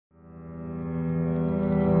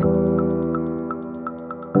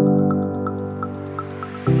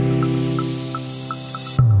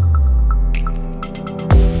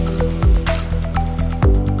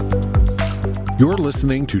You're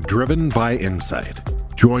listening to Driven by Insight.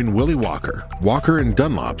 Join Willie Walker, Walker &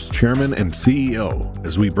 Dunlop's chairman and CEO,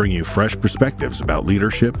 as we bring you fresh perspectives about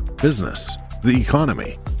leadership, business, the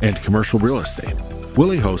economy, and commercial real estate.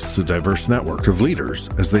 Willie hosts a diverse network of leaders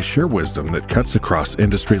as they share wisdom that cuts across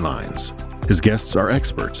industry lines. His guests are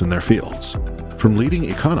experts in their fields, from leading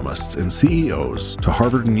economists and CEOs to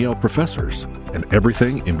Harvard and Yale professors, and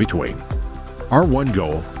everything in between. Our one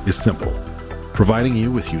goal is simple: providing you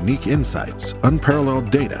with unique insights, unparalleled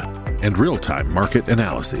data, and real-time market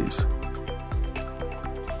analyses.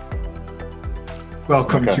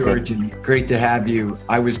 Welcome, George, and great to have you.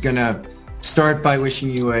 I was going to start by wishing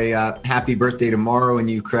you a happy birthday tomorrow, and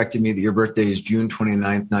you corrected me that your birthday is June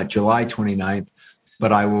 29th, not July 29th,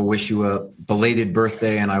 but I will wish you a belated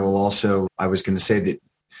birthday, and I was going to say that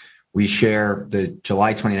we share the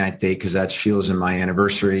July 29th date because that's Sheila's and my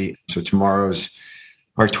anniversary, so tomorrow's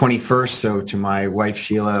our 21st. So to my wife,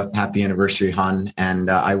 Sheila, happy anniversary, hon. And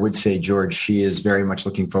I would say, George, she is very much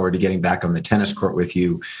looking forward to getting back on the tennis court with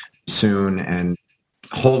you soon and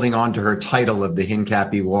holding on to her title of the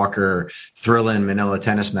Hincapie Walker Thrillin' Manila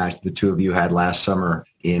tennis match the two of you had last summer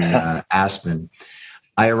in Aspen.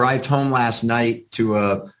 I arrived home last night to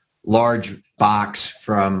a large box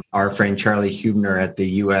from our friend Charlie Hubner at the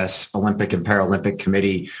U.S. Olympic and Paralympic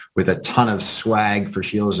Committee with a ton of swag for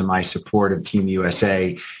Sheila's and my support of Team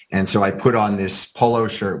USA. And so I put on this polo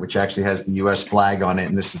shirt, which actually has the U.S. flag on it.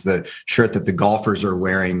 And this is the shirt that the golfers are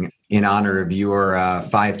wearing in honor of your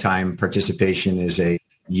five-time participation as a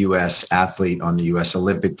U.S. athlete on the U.S.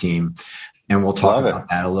 Olympic team. And we'll talk about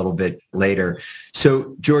that a little bit later.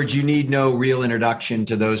 So, George, you need no real introduction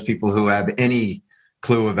to those people who have any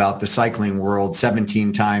clue about the cycling world.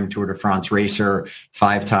 17-time Tour de France racer,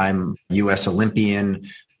 5-time U.S. Olympian,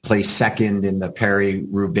 placed second in the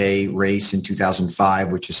Paris-Roubaix race in 2005,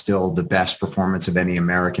 which is still the best performance of any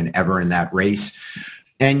American ever in that race.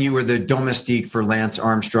 And you were the domestique for Lance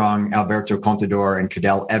Armstrong, Alberto Contador, and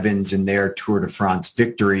Cadel Evans in their Tour de France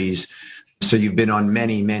victories. So you've been on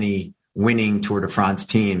many, many winning Tour de France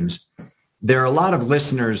teams. There are a lot of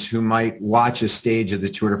listeners who might watch a stage of the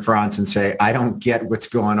Tour de France and say, I don't get what's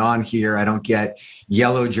going on here. I don't get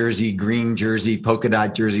yellow jersey, green jersey, polka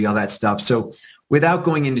dot jersey, all that stuff. So without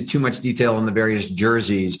going into too much detail on the various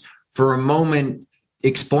jerseys, for a moment,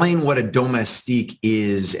 explain what a domestique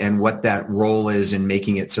is and what that role is in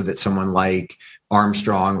making it so that someone like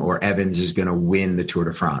Armstrong or Evans is going to win the Tour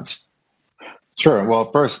de France. Sure.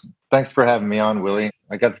 Well, first, thanks for having me on, Willie.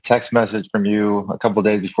 I got the text message from you a couple of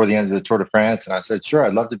days before the end of the Tour de France, and I said, sure,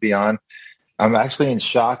 I'd love to be on. I'm actually in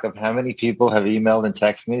shock of how many people have emailed and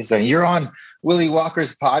texted me saying, you're on Willie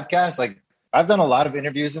Walker's podcast. Like, I've done a lot of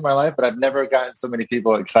interviews in my life, but I've never gotten so many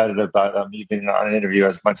people excited about me being on an interview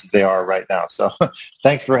as much as they are right now. So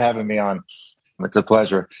thanks for having me on. It's a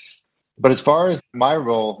pleasure. But as far as my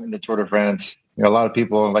role in the Tour de France, a lot of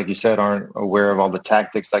people, like you said, aren't aware of all the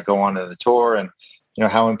tactics that go on in the Tour and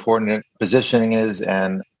how important positioning is,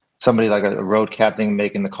 and somebody like a road captain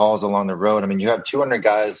making the calls along the road. I mean, you have 200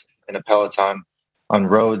 guys in a peloton on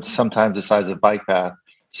roads, sometimes the size of a bike path.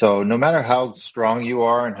 So no matter how strong you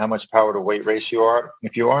are and how much power to weight ratio you are,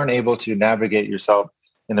 if you aren't able to navigate yourself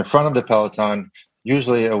in the front of the peloton,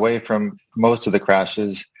 usually away from most of the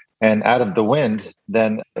crashes and out of the wind,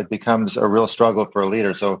 then it becomes a real struggle for a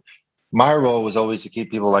leader. So my role was always to keep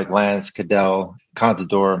people like Lance, Cadel,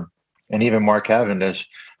 Contador, and even Mark Cavendish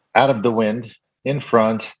out of the wind, in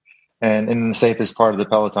front, and in the safest part of the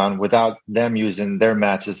peloton without them using their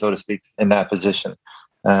matches, so to speak, in that position.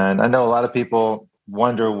 And I know a lot of people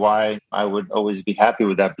wonder why I would always be happy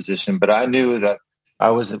with that position, but I knew that I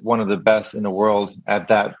was one of the best in the world at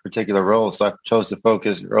that particular role. So I chose to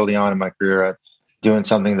focus early on in my career at doing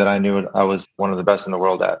something that I knew I was one of the best in the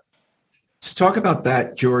world at. So talk about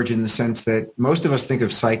that, George, in the sense that most of us think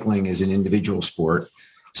of cycling as an individual sport,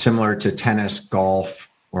 similar to tennis, golf,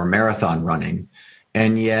 or marathon running.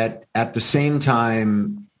 And yet at the same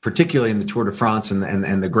time, particularly in the Tour de France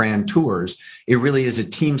and the Grand Tours, it really is a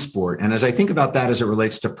team sport. And as I think about that as it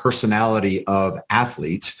relates to personality of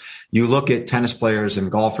athletes, you look at tennis players and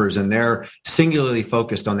golfers and they're singularly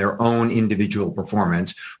focused on their own individual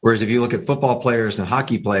performance. Whereas if you look at football players and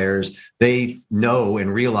hockey players, they know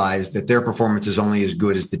and realize that their performance is only as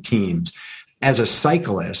good as the team's. As a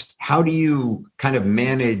cyclist, how do you kind of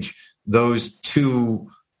manage those two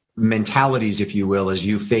mentalities, if you will, as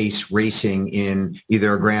you face racing in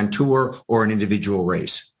either a Grand Tour or an individual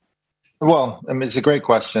race? Well, I mean, it's a great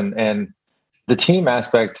question. And the team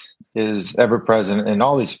aspect is ever present in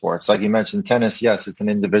all these sports. Like you mentioned, tennis, yes, it's an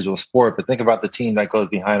individual sport, but think about the team that goes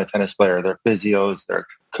behind a tennis player. Their physios, their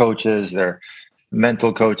coaches, their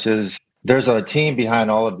mental coaches, there's a team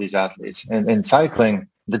behind all of these athletes. And in cycling,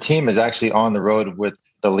 the team is actually on the road with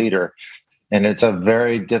the leader. And it's a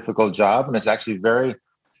very difficult job. And it's actually very,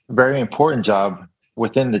 very important job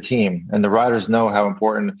within the team. And the riders know how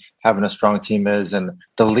important having a strong team is. And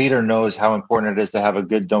the leader knows how important it is to have a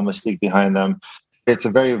good domestique behind them. It's a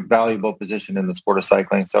very valuable position in the sport of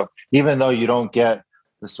cycling. So even though you don't get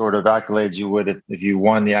the sort of accolades you would if you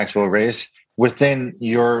won the actual race, within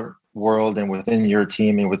your world and within your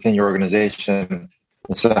team and within your organization,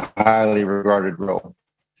 it's a highly regarded role.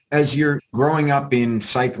 As you're growing up in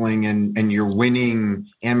cycling and you're winning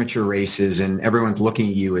amateur races and everyone's looking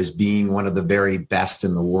at you as being one of the very best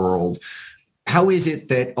in the world, how is it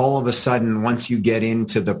that all of a sudden, once you get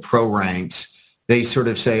into the pro ranks, they sort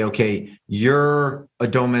of say, okay, you're a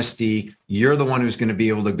domestique, you're the one who's going to be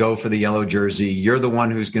able to go for the yellow jersey, you're the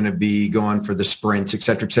one who's going to be going for the sprints, et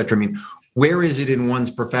cetera, et cetera. I mean, where is it in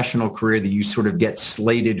one's professional career that you sort of get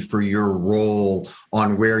slated for your role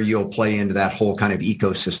on where you'll play into that whole kind of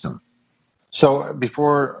ecosystem? So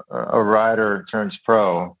before a rider turns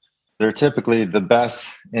pro, they're typically the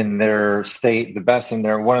best in their state,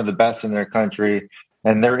 one of the best in their country,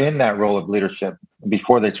 and they're in that role of leadership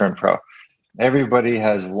before they turn pro. Everybody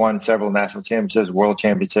has won several national championships, world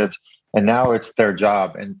championships, and now it's their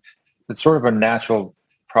job. And it's sort of a natural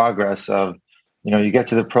progress of, you get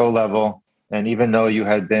to the pro level, and even though you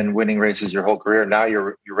had been winning races your whole career, now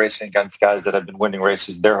you're racing against guys that have been winning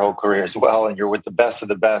races their whole career as well, and you're with the best of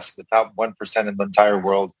the best, the top 1% in the entire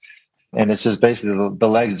world. And it's just basically the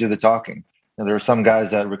legs do the talking. And there are some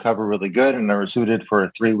guys that recover really good and are suited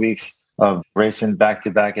for 3 weeks of racing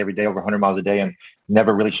back-to-back every day, over 100 miles a day, and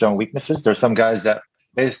never really showing weaknesses. There are some guys that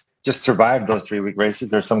just survived those 3-week races.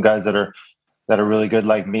 There's some guys that are really good,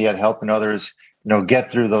 like me, at helping others,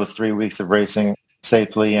 get through those 3 weeks of racing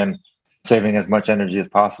safely and saving as much energy as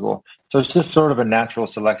possible. So it's just sort of a natural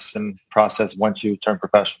selection process once you turn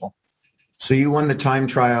professional. So you won the time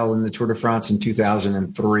trial in the Tour de France in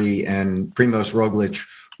 2003, and Primož Roglič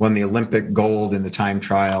won the Olympic gold in the time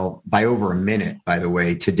trial by over a minute, by the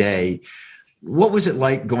way, today. What was it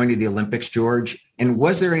like going to the Olympics, George? And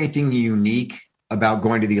was there anything unique about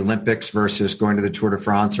going to the Olympics versus going to the Tour de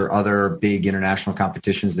France or other big international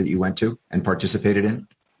competitions that you went to and participated in?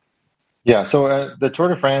 Yeah, so the Tour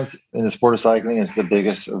de France in the sport of cycling is the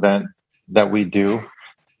biggest event that we do.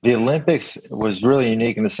 The Olympics was really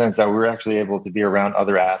unique in the sense that we were actually able to be around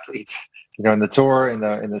other athletes. In the Tour, in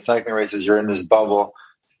the cycling races, you're in this bubble.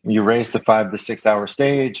 You race the 5 to 6 hour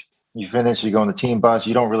stage. You finish, you go on the team bus.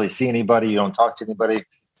 You don't really see anybody. You don't talk to anybody.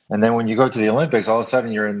 And then when you go to the Olympics, all of a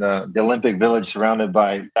sudden you're in the Olympic Village surrounded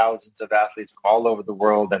by thousands of athletes from all over the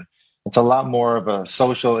world. And it's a lot more of a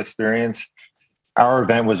social experience. Our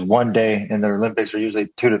event was one day, and the Olympics are usually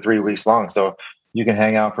 2 to 3 weeks long. So you can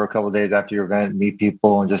hang out for a couple of days after your event, meet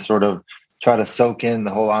people, and just sort of try to soak in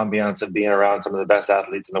the whole ambiance of being around some of the best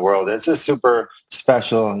athletes in the world. It's a super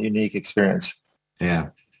special, unique experience. Yeah.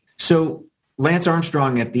 So Lance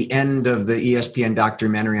Armstrong, at the end of the ESPN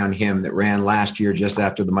documentary on him that ran last year just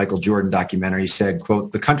after the Michael Jordan documentary, said,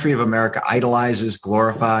 quote, "The country of America idolizes,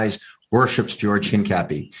 glorifies, worships George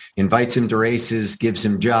Hincapie, invites him to races, gives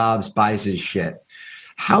him jobs, buys his shit."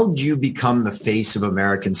 How did you become the face of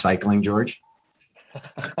American cycling, George?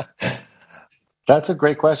 That's a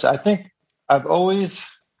great question. I think I've always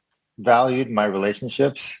valued my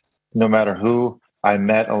relationships, no matter who I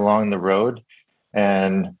met along the road.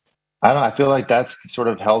 And I feel like that's sort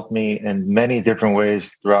of helped me in many different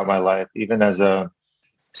ways throughout my life. Even as a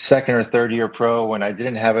second or third year pro, when I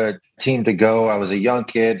didn't have a team to go, I was a young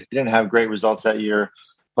kid, didn't have great results that year,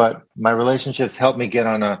 but my relationships helped me get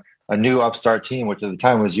on a new upstart team, which at the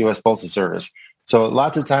time was U.S. Postal Service. So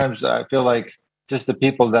lots of times I feel like just the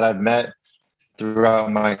people that I've met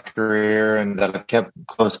throughout my career and that I've kept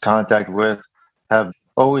close contact with have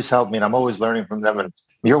always helped me, and I'm always learning from them. And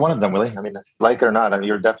you're one of them, Willie. I mean, like it or not,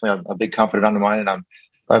 you're definitely a big confidant of mine, and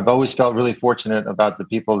I've always felt really fortunate about the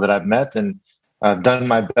people that I've met, and I've done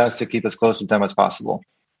my best to keep as close to them as possible.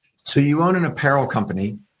 So you own an apparel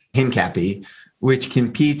company, Hincapie, which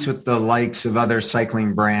competes with the likes of other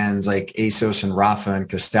cycling brands like ASOS and Rafa and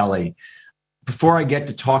Castelli. Before I get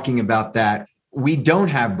to talking about that, we don't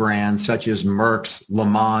have brands such as Merckx, Le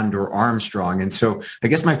Monde, or Armstrong. And so I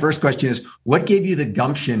guess my first question is, what gave you the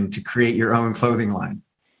gumption to create your own clothing line?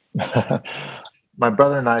 My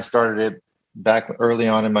brother and I started it back early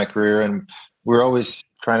on in my career, and we were always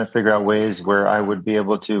trying to figure out ways where I would be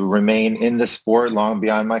able to remain in the sport long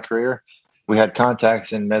beyond my career. We had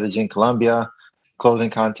contacts in Medellin, Colombia, clothing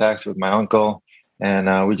contacts with my uncle,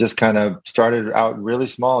 and we just kind of started out really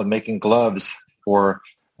small and making gloves for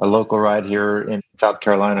a local ride here in South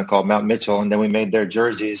Carolina called Mount Mitchell, and then we made their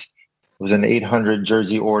jerseys. was an 800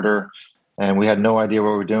 jersey order, and we had no idea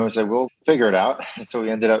what we were doing. We said, we'll figure it out. So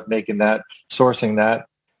we ended up making that, sourcing that,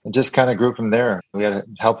 and just kind of grew from there. We had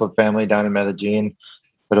help of family down in Medellin,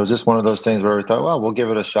 but it was just one of those things where we thought, well, we'll give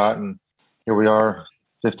it a shot. And here we are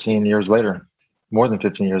 15 years later, more than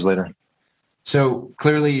 15 years later. So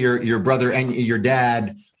clearly your brother and your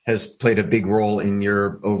dad has played a big role in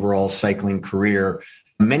your overall cycling career.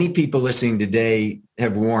 Many people listening today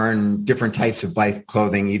have worn different types of bike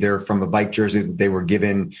clothing, either from a bike jersey that they were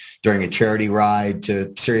given during a charity ride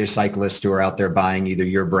to serious cyclists who are out there buying either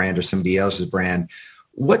your brand or somebody else's brand.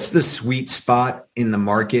 What's the sweet spot in the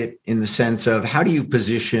market in the sense of how do you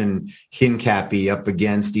position Hincapie up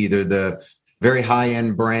against either the very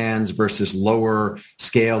high-end brands versus lower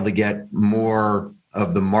scale to get more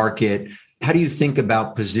of the market? How do you think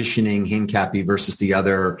about positioning Hincapie versus the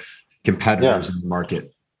other competitors in the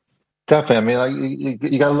market? Definitely. I mean,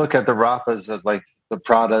 you got to look at the Rafas as like the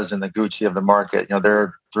Pradas and the Gucci of the market. You know,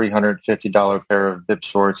 they're $350 pair of bib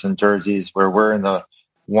shorts and jerseys where we're in the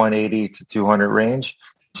 180 to 200 range.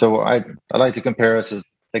 So I like to compare us as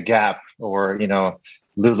the Gap or, you know,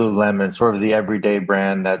 Lululemon, sort of the everyday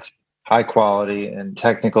brand that's high quality and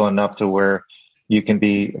technical enough to where you can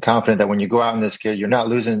be confident that when you go out in this kit, you're not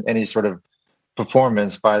losing any sort of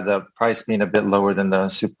performance by the price being a bit lower than the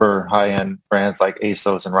super high-end brands like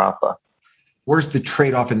ASOS and Rafa. Where's the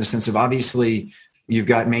trade-off in the sense of obviously you've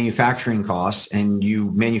got manufacturing costs and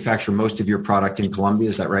you manufacture most of your product in Colombia,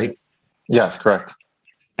 is that right? Yes, correct.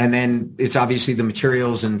 And then it's obviously the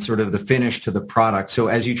materials and sort of the finish to the product. So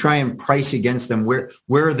as you try and price against them, where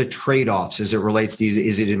are the trade-offs as it relates to,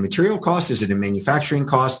 is it in material costs? Is it in manufacturing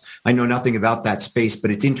costs? I know nothing about that space, but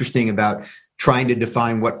it's interesting about trying to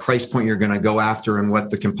define what price point you're going to go after and what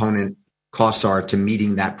the component costs are to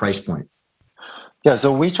meeting that price point. Yeah,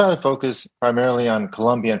 so we try to focus primarily on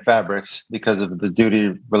Colombian fabrics because of the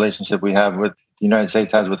duty relationship we have with the United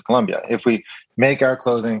States has with Colombia. If we make our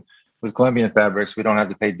clothing with Colombian fabrics, we don't have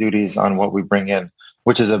to pay duties on what we bring in,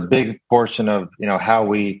 which is a big portion of, you know, how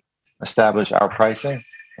we establish our pricing.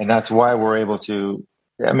 And that's why we're able to,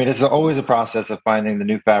 I mean, it's always a process of finding the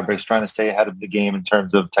new fabrics, trying to stay ahead of the game in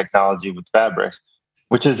terms of technology with fabrics,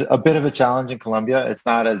 which is a bit of a challenge in Colombia. It's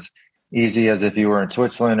not as easy as if you were in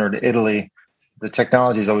Switzerland or Italy. The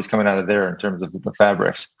technology is always coming out of there in terms of the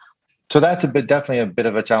fabrics. So that's definitely a bit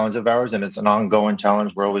of a challenge of ours, and it's an ongoing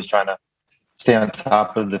challenge. We're always trying to stay on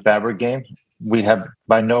top of the fabric game. We have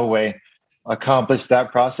by no way accomplished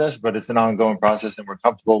that process, but it's an ongoing process, and we're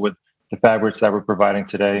comfortable with the fabrics that we're providing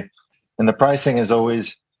today. And the pricing is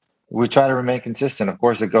always, we try to remain consistent. Of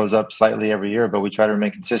course, it goes up slightly every year, but we try to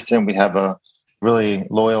remain consistent. We have a really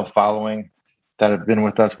loyal following that have been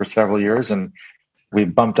with us for several years, and we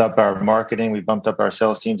bumped up our marketing. We bumped up our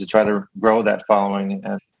sales team to try to grow that following.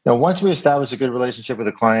 And once we establish a good relationship with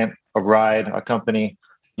a client, a ride, a company,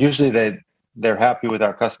 usually they're happy with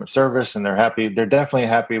our customer service, and they're definitely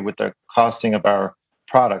happy with the costing of our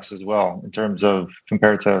products as well in terms of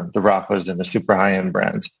compared to the Rafas and the super high-end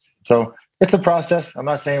brands. So it's a process. I'm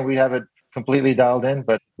not saying we have it completely dialed in,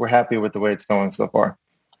 but we're happy with the way it's going so far.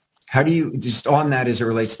 How do you, just on that as it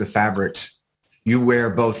relates to the fabrics, you wear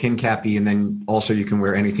both Hincapie and then also you can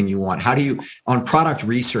wear anything you want. How do you, on product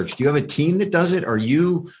research, do you have a team that does it? Are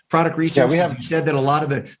you product research? Yeah, we have. You said that a lot of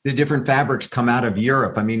the different fabrics come out of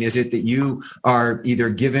Europe. I mean, is it that you are either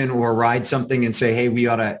given or ride something and say, hey, we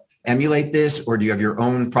ought to emulate this, or do you have your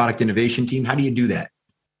own product innovation team? How do you do that?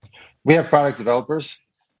 We have product developers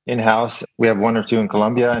in-house. We have one or two in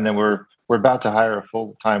Colombia, and then we're about to hire a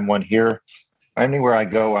full-time one here. Anywhere I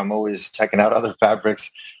go, I'm always checking out other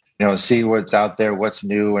fabrics, see what's out there, what's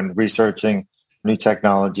new, and researching new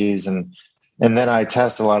technologies. And then I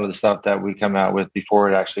test a lot of the stuff that we come out with before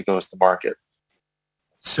it actually goes to market.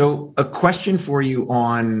 So a question for you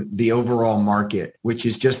on the overall market, which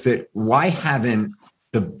is just that why haven't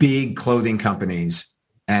the big clothing companies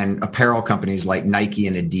and apparel companies like Nike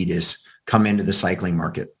and Adidas come into the cycling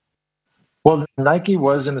market? Well, Nike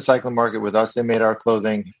was in the cycling market with us. They made our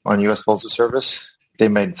clothing on U.S. Postal Service. They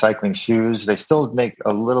made cycling shoes. They still make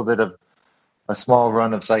a little bit of a small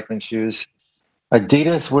run of cycling shoes.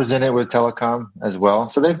 Adidas was in it with telecom as well.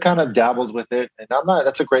 So they've kind of dabbled with it. And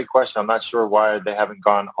that's a great question. I'm not sure why they haven't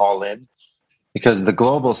gone all in, because the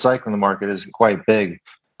global cycling market is quite big.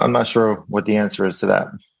 I'm not sure what the answer is to that.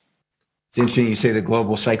 It's interesting you say the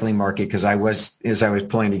global cycling market, because as I was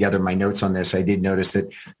pulling together my notes on this, I did notice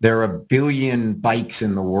that there are 1 billion bikes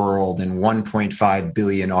in the world and 1.5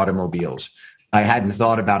 billion automobiles. I hadn't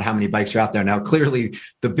thought about how many bikes are out there. Now, clearly,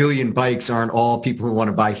 the billion bikes aren't all people who want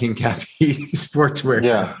to buy Hincapie sportswear.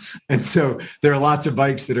 Yeah. And so there are lots of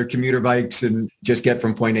bikes that are commuter bikes and just get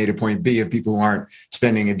from point A to point B of people who aren't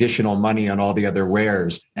spending additional money on all the other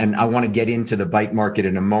wares. And I want to get into the bike market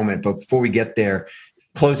in a moment. But before we get there,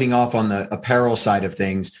 closing off on the apparel side of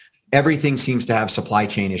things, everything seems to have supply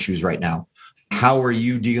chain issues right now. How are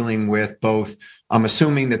you dealing with both? I'm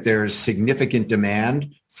assuming that there's significant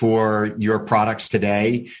demand for your products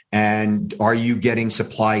today. And are you getting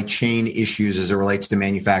supply chain issues as it relates to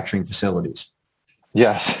manufacturing facilities?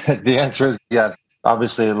 Yes. The answer is yes.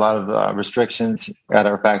 Obviously, a lot of restrictions at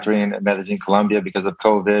our factory in Medellin, Colombia because of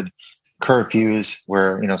COVID, curfews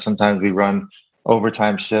where, sometimes we run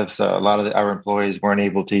overtime shifts. A lot of our employees weren't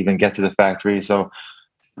able to even get to the factory. So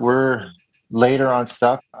we're later on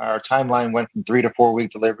stuff. Our timeline went from 3 to 4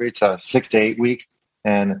 week delivery to 6 to 8 week.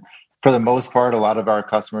 And for the most part, a lot of our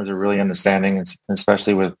customers are really understanding,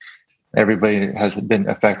 especially with everybody has been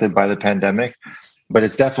affected by the pandemic. But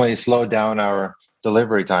it's definitely slowed down our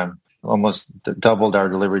delivery time, almost doubled our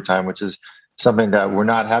delivery time, which is something that we're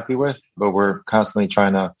not happy with, but we're constantly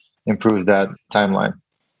trying to improve that timeline.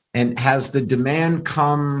 And has the demand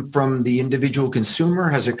come from the individual consumer?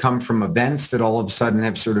 Has it come from events that all of a sudden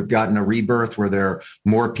have sort of gotten a rebirth where there are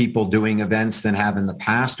more people doing events than have in the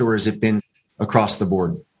past? Or has it been across the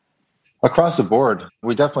board? Across the board,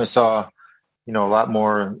 we definitely saw, a lot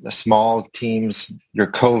more small teams, your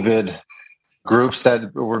COVID groups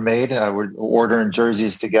that were made. We're ordering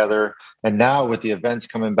jerseys together. And now with the events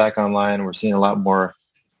coming back online, we're seeing a lot more,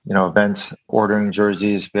 events ordering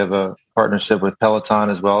jerseys. We have a partnership with Peloton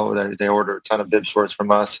as well. They order a ton of bib shorts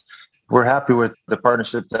from us. We're happy with the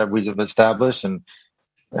partnership that we've established and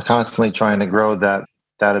constantly trying to grow that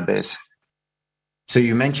database. So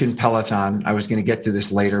you mentioned Peloton. I was going to get to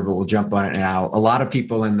this later, but we'll jump on it now. A lot of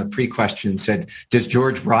people in the pre-question said, does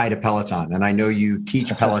George ride a Peloton? And I know you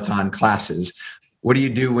teach Peloton classes. What do you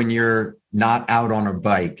do when you're not out on a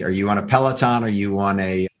bike? Are you on a Peloton? Are you on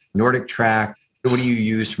a Nordic track? What do you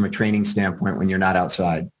use from a training standpoint when you're not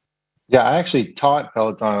outside? Yeah, I actually taught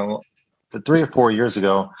Peloton 3 or 4 years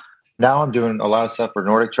ago. Now I'm doing a lot of stuff for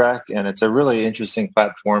Nordic Track, and it's a really interesting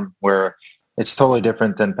platform where it's totally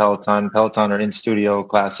different than Peloton. Peloton are in-studio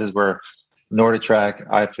classes where Nordic Track,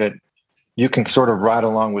 iFit, you can sort of ride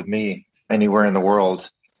along with me anywhere in the world,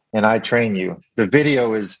 and I train you. The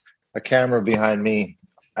video is a camera behind me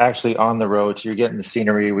actually on the road, so you're getting the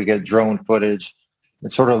scenery. We get drone footage.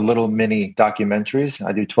 It's sort of little mini documentaries.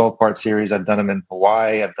 I do 12-part series. I've done them in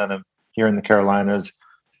Hawaii. I've done them here in the Carolinas.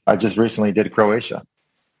 I just recently did Croatia.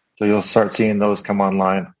 So you'll start seeing those come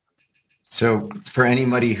online. So for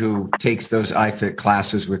anybody who takes those iFit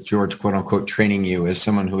classes with George, quote unquote, training you, as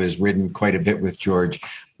someone who has ridden quite a bit with George,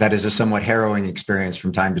 that is a somewhat harrowing experience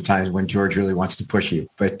from time to time when George really wants to push you.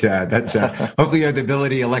 But that's hopefully you have the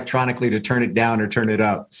ability electronically to turn it down or turn it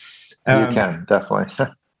up. You can, definitely.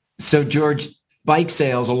 So George, bike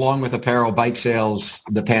sales, along with apparel, bike sales,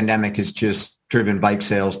 the pandemic has just driven bike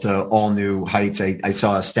sales to all new heights. I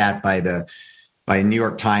saw a stat by New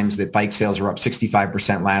York Times that bike sales were up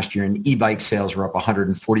 65% last year and e-bike sales were up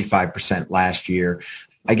 145% last year.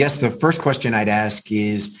 I guess the first question I'd ask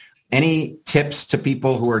is, any tips to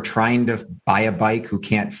people who are trying to buy a bike who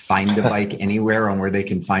can't find a bike anywhere on where they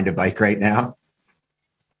can find a bike right now?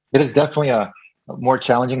 It is definitely more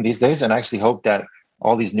challenging these days, and I actually hope that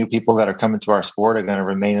all these new people that are coming to our sport are going to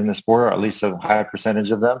remain in the sport, or at least a higher percentage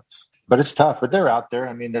of them. But it's tough, but they're out there.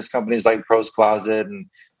 I mean, there's companies like Pros Closet and,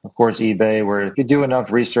 of course, eBay, where if you do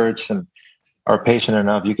enough research and are patient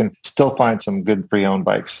enough, you can still find some good pre-owned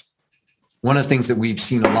bikes. One of the things that we've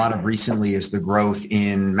seen a lot of recently is the growth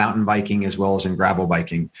in mountain biking as well as in gravel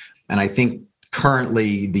biking. And I think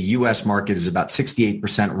currently the U.S. market is about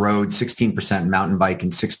 68% road, 16% mountain bike,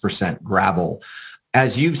 and 6% gravel.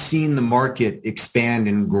 As you've seen the market expand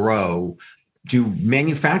and grow, do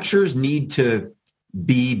manufacturers need to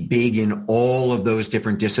be big in all of those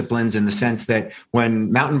different disciplines, in the sense that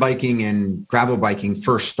when mountain biking and gravel biking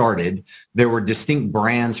first started, there were distinct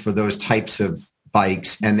brands for those types of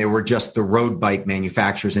bikes, and they were just the road bike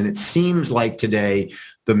manufacturers. And it seems like today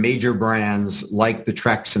the major brands like the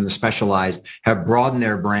Treks and the Specialized have broadened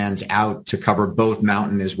their brands out to cover both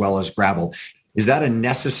mountain as well as gravel. Is that a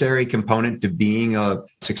necessary component to being a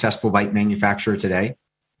successful bike manufacturer today?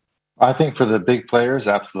 I think for the big players,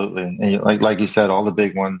 absolutely. And like you said, all the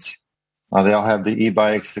big ones, they all have the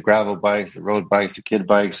e-bikes, the gravel bikes, the road bikes, the kid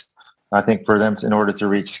bikes. I think for them, in order to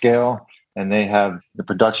reach scale, and they have the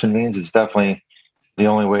production means, it's definitely the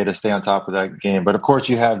only way to stay on top of that game. But of course,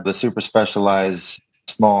 you have the super specialized,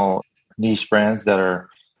 small niche brands that are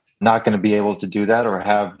not going to be able to do that or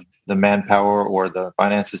have the manpower or the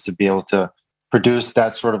finances to be able to produce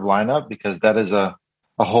that sort of lineup, because that is a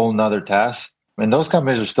whole nother task. And those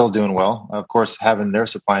companies are still doing well, of course, having their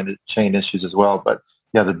supply chain issues as well. But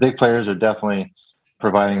yeah, the big players are definitely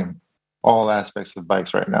providing all aspects of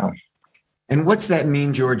bikes right now. And what's that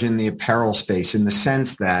mean, George, in the apparel space, in the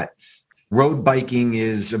sense that road biking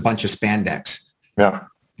is a bunch of spandex? Yeah.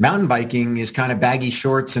 Mountain biking is kind of baggy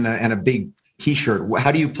shorts and a big T-shirt.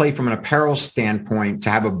 How do you play from an apparel standpoint to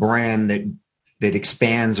have a brand that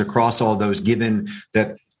expands across all those, given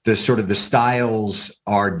that the sort of the styles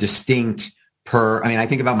are distinct per? I mean, I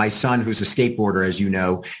think about my son, who's a skateboarder, as you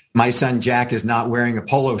know. My son Jack is not wearing a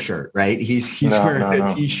polo shirt, right? He's wearing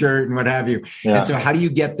a T-shirt and what have you. Yeah. And so, how do you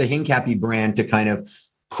get the Hincapie brand to kind of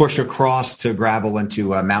push across to gravel and to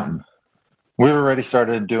mountain? We've already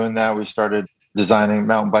started doing that. We started designing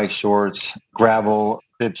mountain bike shorts, gravel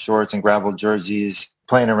bib shorts, and gravel jerseys,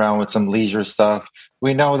 playing around with some leisure stuff.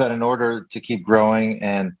 We know that in order to keep growing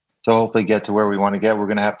and to hopefully get to where we want to get, we're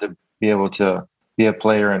going to have to be able to be a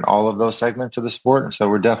player in all of those segments of the sport. So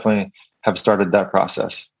we're definitely have started that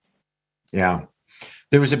process. Yeah.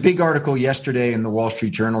 There was a big article yesterday in the Wall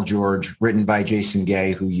Street Journal, George, written by Jason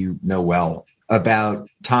Gay, who you know well, about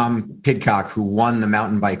Tom Pidcock, who won the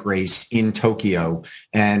mountain bike race in Tokyo,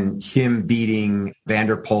 and him beating Van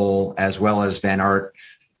der Poel as well as Van Aert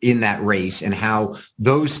in that race, and how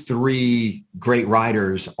those three great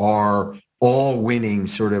riders are all winning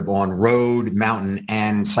sort of on road, mountain,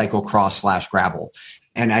 and cyclocross/gravel.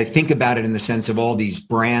 And I think about it in the sense of all these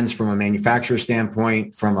brands from a manufacturer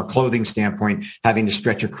standpoint, from a clothing standpoint, having to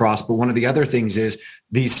stretch across. But one of the other things is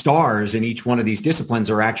these stars in each one of these disciplines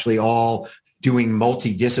are actually all doing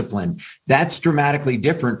multi-discipline. That's dramatically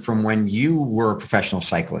different from when you were a professional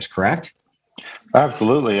cyclist, correct?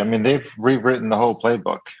 Absolutely. I mean, they've rewritten the whole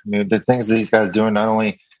playbook. I mean, the things that these guys doing, not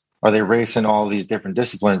only are they racing all these different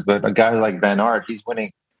disciplines, but a guy like Van Aert, he's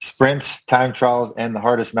winning sprints, time trials, and the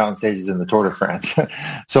hardest mountain stages in the Tour de France.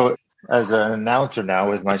 So as an announcer now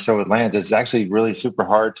with my show with Lance, it's actually really super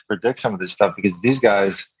hard to predict some of this stuff, because these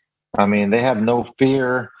guys, I mean, they have no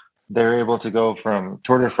fear. They're able to go from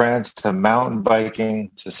Tour de France to mountain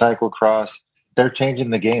biking to cyclocross. They're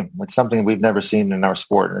changing the game. It's something we've never seen in our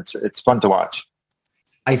sport. It's fun to watch.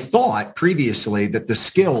 I thought previously that the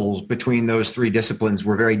skills between those three disciplines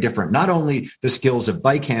were very different. Not only the skills of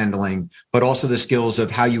bike handling, but also the skills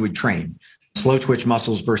of how you would train. Slow twitch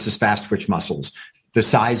muscles versus fast twitch muscles, the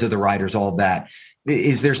size of the riders, all of that.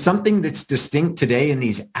 Is there something that's distinct today in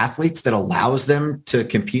these athletes that allows them to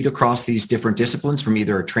compete across these different disciplines from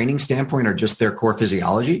either a training standpoint or just their core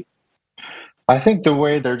physiology? I think the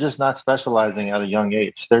way they're just not specializing at a young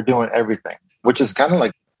age. They're doing everything, which is kind of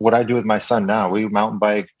like what I do with my son now. We mountain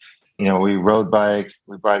bike, we road bike,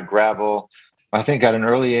 we ride gravel. I think at an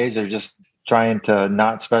early age, they're just trying to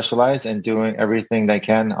not specialize and doing everything they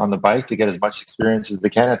can on the bike to get as much experience as they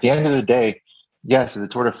can. At the end of the day, yes, the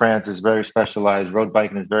Tour de France is very specialized. Road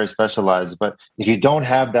biking is very specialized. But if you don't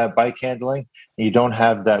have that bike handling, and you don't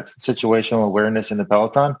have that situational awareness in the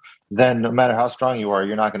peloton, then no matter how strong you are,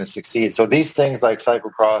 you're not going to succeed. So these things like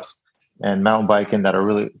cyclocross and mountain biking that are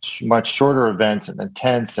really much shorter events and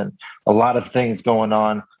intense and a lot of things going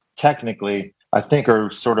on technically, I think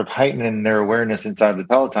are sort of heightening their awareness inside the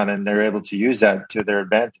peloton, and they're able to use that to their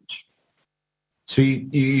advantage. So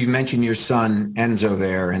you mentioned your son, Enzo,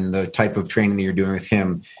 there, and the type of training that you're doing with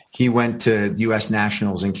him. He went to U.S.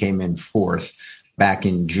 Nationals and came in 4th back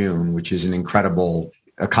in June, which is an incredible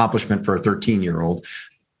accomplishment for a 13-year-old.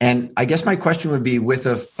 And I guess my question would be, with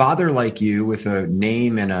a father like you, with a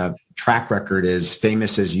name and a track record as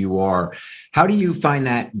famous as you are, how do you find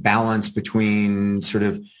that balance between sort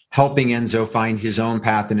of helping Enzo find his own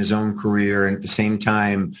path in his own career and at the same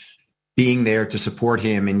time being there to support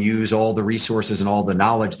him and use all the resources and all the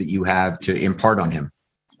knowledge that you have to impart on him?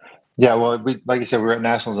 Yeah, well, like you said, we were at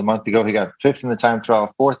Nationals a month ago. He got 5th in the time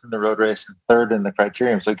trial, 4th in the road race, and 3rd in the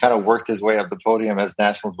criterium. So he kind of worked his way up the podium as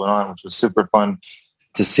Nationals went on, which was super fun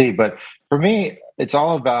to see. But for me, it's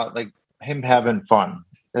all about like him having fun.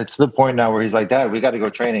 It's the point now where he's like, Dad, we got to go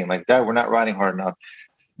training. Like, Dad, we're not riding hard enough.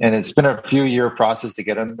 And it's been a few year process to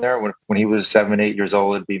get him there. When he was 7, 8 years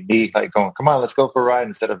old, it'd be me like going, come on, let's go for a ride,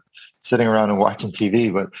 instead of sitting around and watching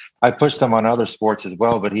TV. But I pushed him on other sports as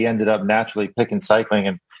well, but he ended up naturally picking cycling.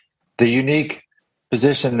 And the unique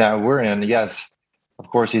position that we're in, yes, of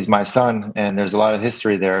course, he's my son, and there's a lot of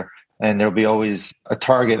history there. And there'll be always a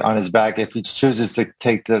target on his back if he chooses to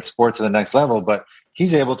take the sport to the next level. But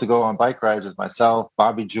he's able to go on bike rides with myself,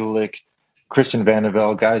 Bobby Julich, Christian Vande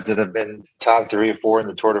Velde, guys that have been top 3 or 4 in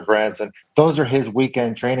the Tour de France. And those are his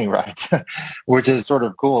weekend training rides, which is sort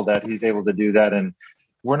of cool that he's able to do that. And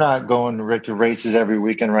we're not going to races every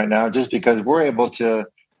weekend right now just because we're able to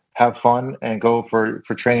have fun and go for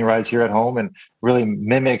training rides here at home and really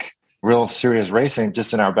mimic real serious racing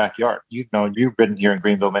just in our backyard. You've ridden here in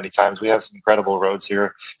Greenville many times. We have some incredible roads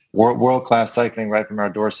here, world-class cycling right from our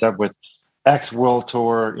doorstep with ex-World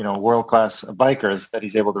Tour, world-class bikers that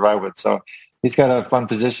he's able to ride with. So he's got a fun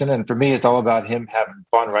position. And for me, it's all about him having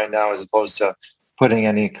fun right now as opposed to putting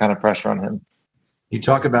any kind of pressure on him. You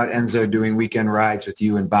talk about Enzo doing weekend rides with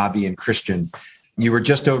you and Bobby and Christian. You were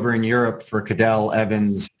just over in Europe for Cadel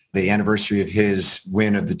Evans, the anniversary of his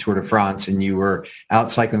win of the Tour de France, and you were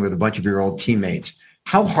out cycling with a bunch of your old teammates.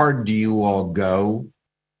 How hard do you all go?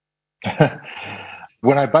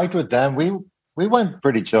 When I biked with them, we went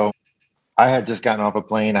pretty chill. I had just gotten off a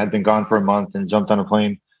plane. I'd been gone for a month and jumped on a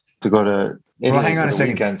plane to go to Italy. Well, hang on a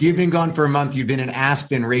second. Weekends. You've been gone for a month. You've been in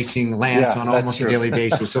Aspen racing Lance on almost a daily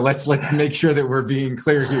basis. So let's make sure that we're being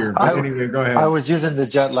clear here. But anyway, go ahead. I was using the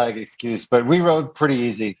jet lag excuse, but we rode pretty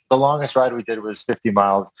easy. The longest ride we did was 50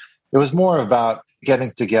 miles. It was more about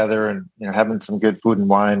getting together and having some good food and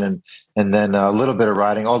wine and then a little bit of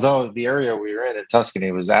riding. Although the area we were in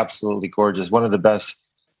Tuscany was absolutely gorgeous. One of the best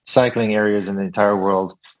cycling areas in the entire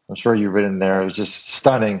world. I'm sure you've ridden there. It was just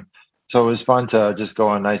stunning. So it was fun to just go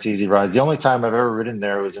on nice, easy rides. The only time I've ever ridden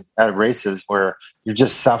there was at races where you're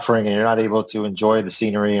just suffering and you're not able to enjoy the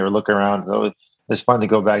scenery or look around. So it was fun to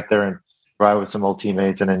go back there and ride with some old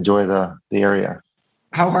teammates and enjoy the area.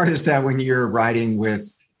 How hard is that when you're riding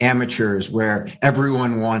with amateurs where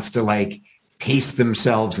everyone wants to pace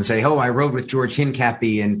themselves and say, oh, I rode with George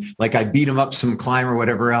Hincapie and I beat him up some climb or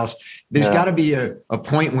whatever else. There's got to be a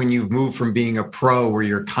point when you've moved from being a pro where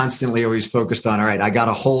you're constantly always focused on, all right, I got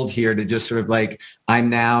to hold here to just sort of I'm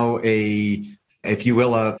now if you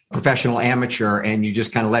will, a professional amateur, and you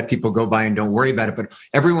just kind of let people go by and don't worry about it. But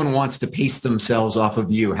everyone wants to pace themselves off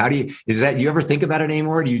of you. Do you ever think about it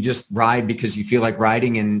anymore? Do you just ride because you feel like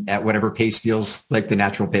riding and at whatever pace feels like the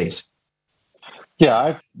natural pace?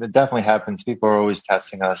 Yeah, it definitely happens. People are always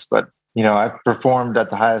testing us, but I've performed at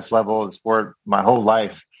the highest level of the sport my whole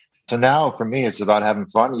life. So now for me, it's about having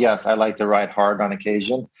fun. Yes, I like to ride hard on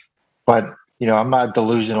occasion, but I'm not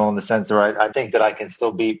delusional in the sense that I think that I can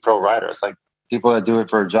still beat pro riders. Like people that do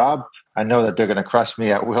it for a job, I know that they're going to crush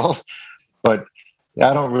me at will, but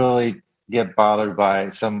I don't really get bothered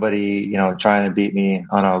by somebody, trying to beat me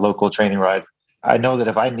on a local training ride. I know that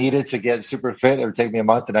if I needed to get super fit, it would take me a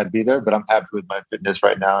month and I'd be there, but I'm happy with my fitness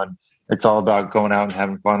right now. And it's all about going out and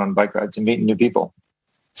having fun on bike rides and meeting new people.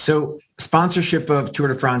 So sponsorship of Tour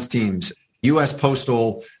de France teams, U.S.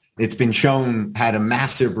 Postal, it's been shown, had a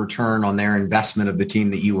massive return on their investment of the team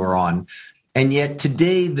that you were on. And yet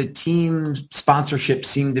today, the team sponsorships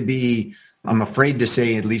seem to be, I'm afraid to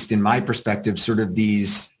say, at least in my perspective, sort of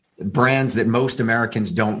these brands that most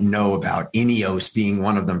Americans don't know about, Ineos being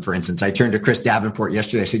one of them, for instance. I turned to Chris Davenport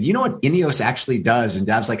yesterday. I said, you know what Ineos actually does? And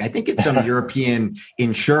Dav's like, I think it's some European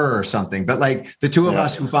insurer or something. But the two of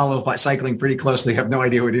us who follow cycling pretty closely have no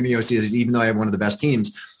idea what Ineos is, even though I have one of the best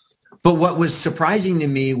teams. But what was surprising to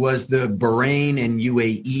me was the Bahrain and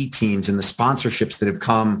UAE teams and the sponsorships that have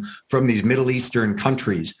come from these Middle Eastern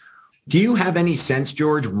countries. Do you have any sense,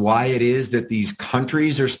 George, why it is that these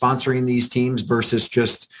countries are sponsoring these teams versus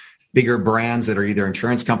just bigger brands that are either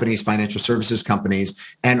insurance companies, financial services companies,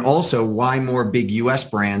 and also why more big U.S.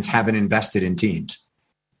 brands haven't invested in teams?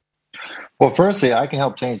 Well, firstly, I can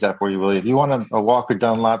help change that for you, Willie. If you want a Walker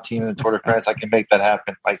Dunlop team in the Tour de France, I can make that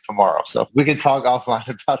happen tomorrow. So we can talk offline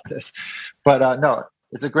about this. But no,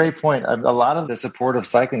 it's a great point. A lot of the support of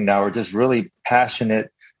cycling now are just really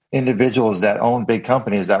passionate individuals that own big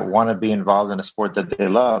companies that want to be involved in a sport that they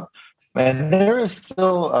love. And there is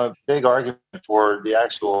still a big argument for the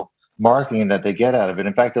actual marketing that they get out of it.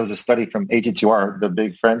 In fact, there was a study from AG2R, the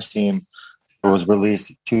big French team, that was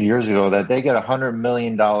released 2 years ago, that they get $100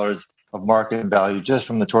 million of marketing value just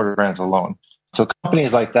from the Tour de France alone. So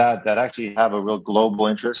companies like that actually have a real global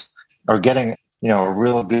interest are getting, a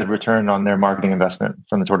real good return on their marketing investment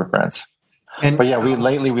from the Tour de France. But yeah,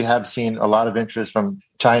 we have seen a lot of interest from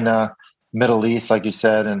China, Middle East, like you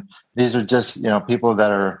said, and these are just, people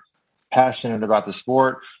that are passionate about the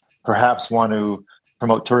sport, perhaps want to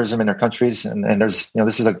promote tourism in their countries. And there's,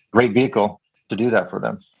 this is a great vehicle to do that for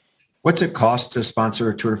them. What's it cost to sponsor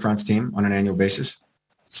a Tour de France team on an annual basis?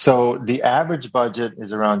 So the average budget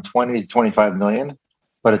is around 20 to 25 million,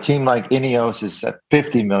 but a team like Ineos is at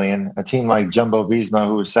 50 million. A team like Jumbo Visma,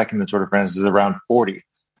 who is second in the Tour de France, is around 40.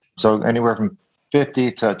 So anywhere from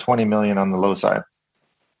 50 to 20 million on the low side.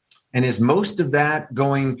 And is most of that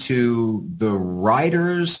going to the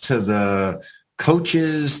riders, to the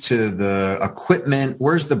coaches to the equipment?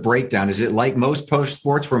 Where's the breakdown? Is it like most post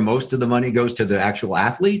sports where most of the money goes to the actual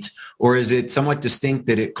athletes, or is it somewhat distinct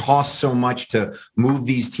that it costs so much to move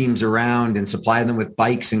these teams around and supply them with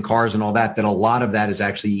bikes and cars and all that, that a lot of that is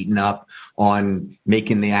actually eaten up on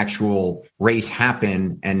making the actual race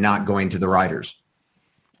happen and not going to the riders?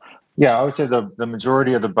 Yeah, I would say the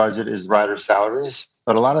majority of the budget is rider salaries,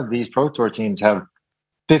 but a lot of these Pro Tour teams have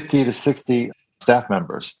 50 to 60 staff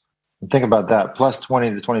members. And think about that, plus 20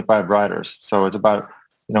 to 25 riders. So it's about,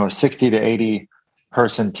 a 60 to 80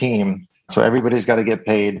 person team. So everybody's got to get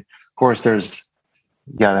paid. Of course, you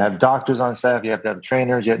got to have doctors on staff. You have to have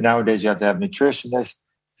trainers. Yet nowadays, you have to have nutritionists,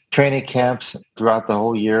 training camps throughout the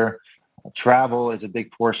whole year. Travel is a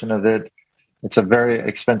big portion of it. It's a very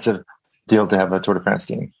expensive deal to have a Tour de France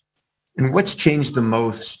team. And what's changed the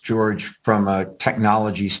most, George, from a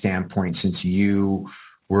technology standpoint since you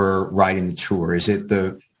were riding the Tour? Is it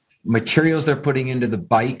the materials they're putting into the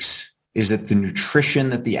bikes? Is it the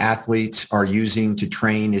nutrition that the athletes are using to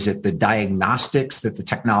train? Is it the diagnostics that the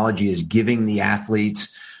technology is giving the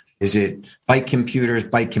athletes? Is it bike computers,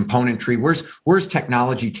 bike componentry? Where's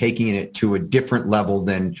technology taking it to a different level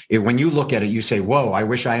than when you look at it, you say, whoa, I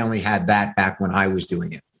wish I only had that back when I was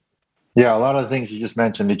doing it? Yeah, a lot of the things you just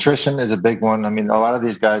mentioned. Nutrition is a big one. I mean, a lot of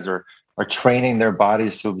these guys are training their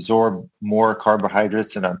bodies to absorb more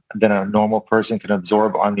carbohydrates than a normal person can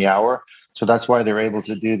absorb on the hour. So that's why they're able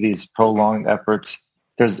to do these prolonged efforts.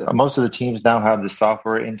 Most of the teams now have the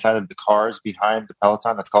software inside of the cars behind the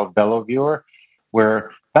peloton that's called VeloViewer,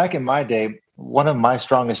 where back in my day, one of my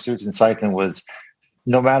strongest suits in cycling was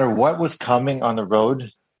no matter what was coming on the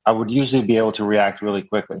road, I would usually be able to react really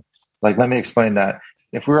quickly. Like, let me explain that.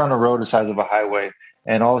 If we were on a road the size of a highway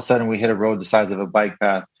and all of a sudden we hit a road the size of a bike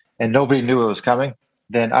path, and nobody knew it was coming,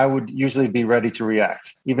 then I would usually be ready to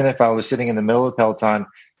react. Even if I was sitting in the middle of the peloton,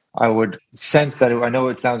 I would sense that I know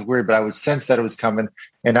it sounds weird, but I would sense that it was coming,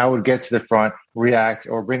 and I would get to the front, react,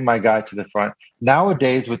 or bring my guy to the front.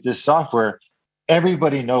 Nowadays, with this software,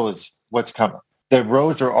 everybody knows what's coming. The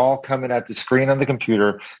roads are all coming at the screen on the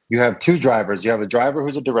computer. You have two drivers. You have a driver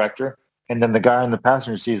who's a director, and then the guy in the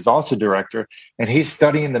passenger seat is also a director, and he's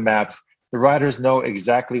studying the maps. The riders know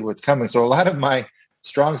exactly what's coming. So a lot of my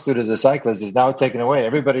strong suit as a cyclist is now taken away.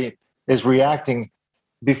 Everybody is reacting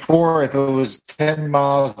before. If it was 10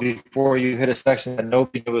 miles before you hit a section that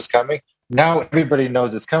nobody knew was coming, now everybody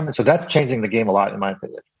knows it's coming. So that's changing the game a lot, in my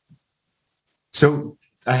opinion. So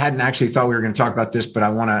I hadn't actually thought we were going to talk about this, but I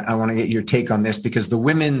want to get your take on this, because the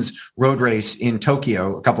women's road race in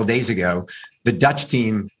Tokyo a couple of days ago, the Dutch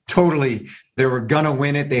team they were going to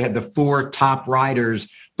win it. They had the 4 top riders,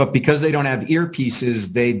 but because they don't have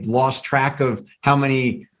earpieces, they lost track of how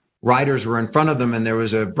many riders were in front of them. And there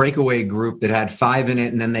was a breakaway group that had 5 in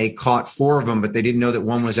it, and then they caught 4 of them, but they didn't know that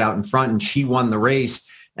one was out in front, and she won the race.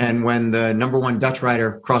 And when the number 1 Dutch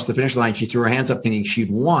rider crossed the finish line, she threw her hands up thinking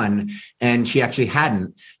she'd won, and she actually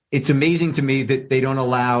hadn't. It's amazing to me that they don't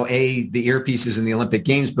allow, A, the earpieces in the Olympic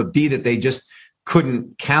Games, but B, that they just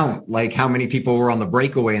couldn't count like how many people were on the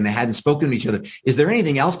breakaway and they hadn't spoken to each other. Is there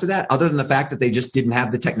anything else to that other than the fact that they just didn't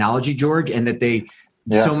have the technology, George, and that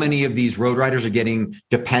so many of these road riders are getting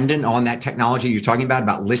dependent on that technology you're talking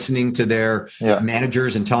about listening to their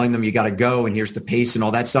managers and telling them you got to go and here's the pace and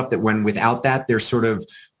all that stuff, that when without that, they're sort of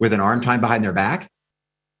with an arm tied behind their back?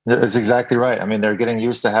 That's exactly right. I mean, they're getting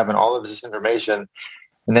used to having all of this information.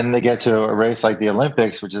 And then they get to a race like the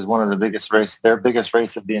Olympics, which is one of the biggest race, their biggest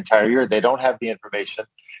race of the entire year. They don't have the information.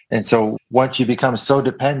 And so once you become so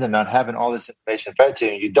dependent on having all this information fed to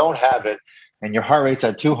you, you don't have it, and your heart rate's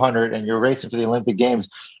at 200 and you're racing for the Olympic Games,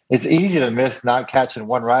 it's easy to miss not catching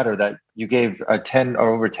one rider that you gave a 10 or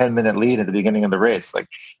over 10 minute lead at the beginning of the race. Like,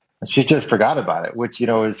 she just forgot about it, which,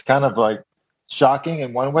 is kind of like shocking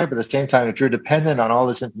in one way, but at the same time, if you're dependent on all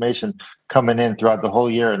this information coming in throughout the whole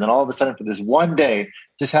year, and then all of a sudden for this one day,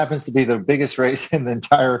 just happens to be the biggest race in the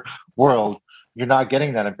entire world, you're not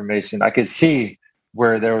getting that information. I could see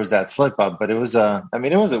where there was that slip up, but it was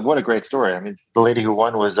what a great story. I mean, the lady who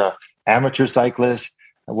won was a amateur cyclist,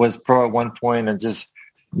 was pro at one point, and just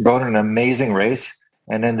rode an amazing race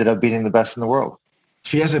and ended up beating the best in the world.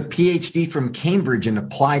 She has a PhD from Cambridge in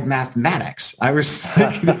applied mathematics. I was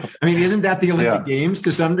thinking, isn't that the Olympic Games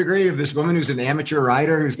to some degree, of this woman who's an amateur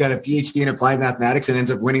rider who's got a PhD in applied mathematics and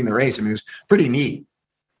ends up winning the race? I mean, it was pretty neat.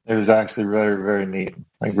 It was actually very, very neat.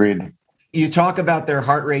 I agreed. You talk about their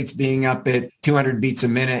heart rates being up at 200 beats a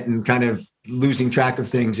minute and kind of losing track of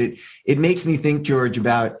things. It makes me think, George,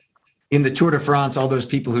 about in the Tour de France, all those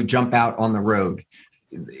people who jump out on the road.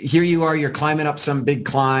 Here you are, you're climbing up some big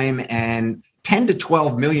climb, and 10 to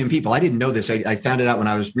 12 million people. I didn't know this. I found it out when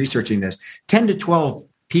I was researching this. 10 to 12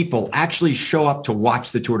 people actually show up to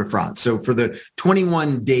watch the Tour de France. So for the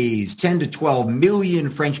 21 days, 10 to 12 million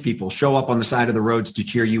French people show up on the side of the roads to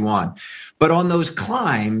cheer you on. But on those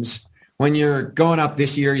climbs, when you're going up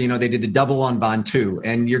this year, they did the double on Ventoux,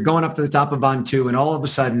 and you're going up to the top of Ventoux, and all of a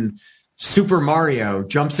sudden Super Mario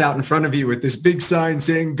jumps out in front of you with this big sign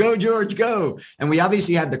saying, "Go, George, go." And we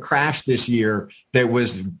obviously had the crash this year that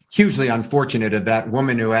was hugely unfortunate of that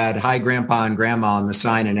woman who had "Hi, Grandpa and Grandma" on the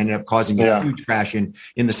sign and ended up causing a huge crash in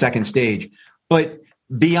the second stage. But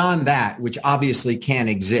beyond that, which obviously can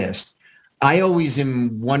exist, I always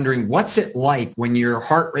am wondering, what's it like when your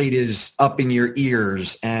heart rate is up in your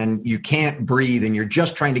ears and you can't breathe and you're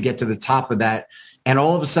just trying to get to the top of that, and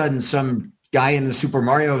all of a sudden some guy in the Super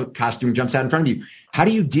Mario costume jumps out in front of you? How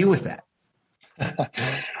do you deal with that?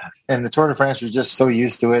 And the Tour de France, you're just so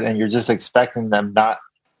used to it, and you're just expecting them not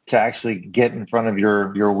to actually get in front of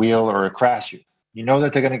your wheel or crash you. You know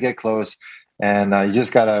that they're going to get close, and you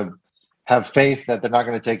just got to have faith that they're not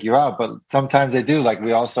going to take you out. But sometimes they do, like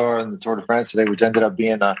we all saw in the Tour de France today, which ended up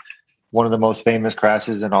being one of the most famous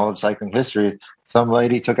crashes in all of cycling history. Some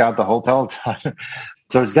lady took out the whole peloton.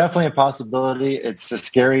 So it's definitely a possibility. It's a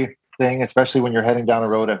scary thing, especially when you're heading down a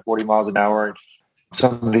road at 40 miles an hour and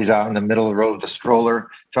somebody's out in the middle of the road with a stroller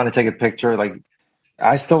trying to take a picture. Like,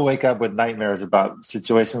 I still wake up with nightmares about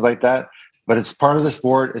situations like that, but it's part of the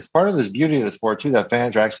sport. It's part of this beauty of the sport too, that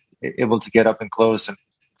fans are actually able to get up and close and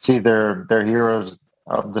see their heroes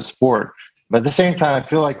of the sport. But at the same time, I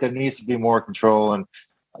feel like there needs to be more control, and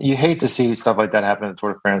you hate to see stuff like that happen in the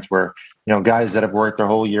Tour de France where, guys that have worked their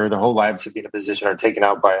whole year, their whole lives to be in a position are taken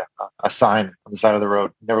out by a sign on the side of the road.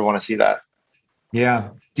 You never want to see that. Yeah.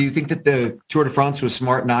 Do you think that the Tour de France was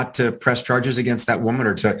smart not to press charges against that woman,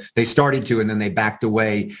 or they started to, and then they backed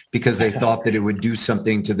away because they thought that it would do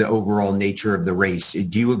something to the overall nature of the race?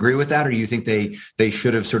 Do you agree with that? Or do you think they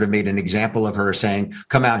should have sort of made an example of her saying,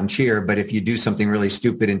 come out and cheer, but if you do something really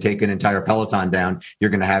stupid and take an entire peloton down, you're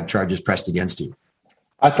going to have charges pressed against you?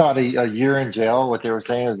 I thought a year in jail, what they were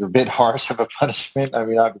saying, was a bit harsh of a punishment. I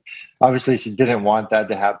mean, obviously she didn't want that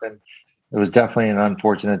to happen. It was definitely an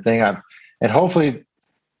unfortunate thing. And hopefully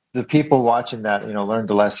the people watching that, learned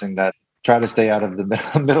the lesson that try to stay out of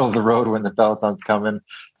the middle of the road when the peloton's coming.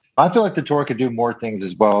 I feel like the Tour could do more things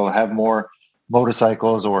as well, have more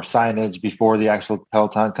motorcycles or signage before the actual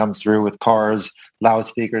peloton comes through with cars,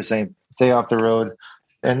 loudspeakers saying, stay off the road.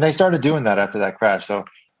 And they started doing that after that crash. So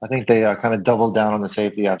I think they kind of doubled down on the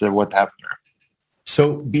safety after what happened there.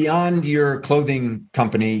 So beyond your clothing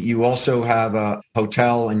company, you also have a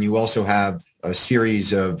hotel, and you also have a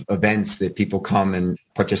series of events that people come and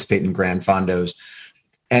participate in Gran Fondos.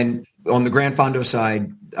 And on the Gran Fondo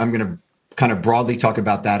side, I'm going to kind of broadly talk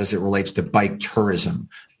about that as it relates to bike tourism,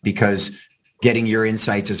 because getting your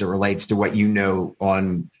insights as it relates to what you know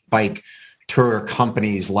on bike tour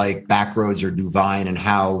companies like Backroads or Duvine and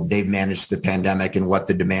how they've managed the pandemic and what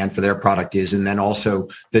the demand for their product is, and then also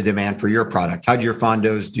the demand for your product. How did your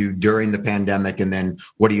Fondos do during the pandemic? And then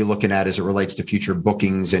what are you looking at as it relates to future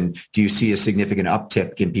bookings? And do you see a significant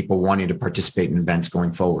uptick in people wanting to participate in events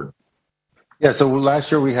going forward? Yeah, so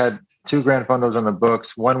last year we had 2 Gran Fondos on the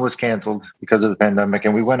books. One was canceled because of the pandemic,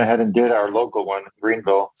 and we went ahead and did our local one,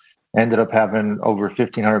 Greenville. Ended up having over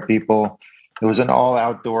 1,500 people. It was an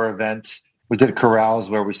all-outdoor event. We did corrals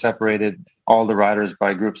where we separated all the riders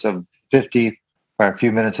by groups of 50 by a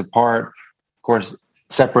few minutes apart. Of course,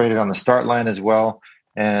 separated on the start line as well.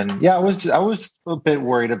 And yeah, I was a bit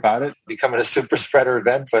worried about it becoming a super spreader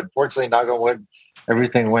event, but fortunately, knock on wood,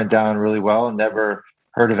 everything went down really well. Never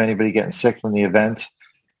heard of anybody getting sick from the event.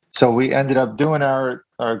 So we ended up doing our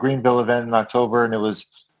Greenville event in October, and it was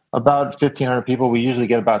about 1,500 people. We usually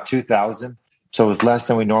get about 2,000. So it was less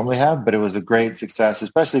than we normally have, but it was a great success,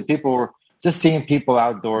 especially people were just seeing people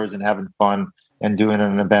outdoors and having fun and doing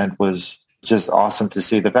an event was just awesome to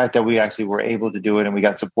see. The fact that we actually were able to do it and we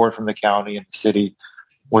got support from the county and the city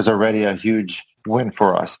was already a huge win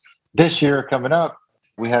for us. This year coming up,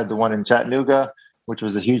 we had the one in Chattanooga, which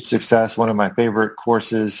was a huge success. One of my favorite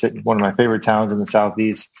courses, one of my favorite towns in the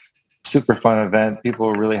Southeast. Super fun event. People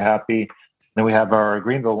were really happy. Then we have our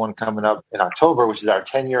Greenville one coming up in October, which is our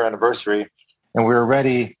 10-year anniversary. And we're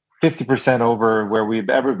already 50% over where we've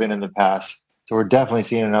ever been in the past. So we're definitely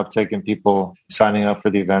seeing an uptick in people signing up for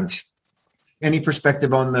the events. Any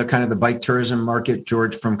perspective on the kind of the bike tourism market,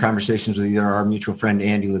 George, from conversations with either our mutual friend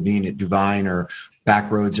Andy Levine at Duvine or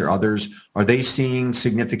Backroads or others? Are they seeing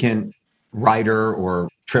significant rider or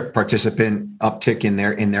trip participant uptick in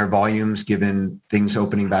their volumes given things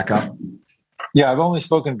opening back up? Yeah, I've only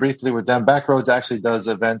spoken briefly with them. Backroads actually does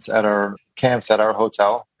events at our camps at our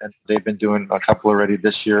hotel, and they've been doing a couple already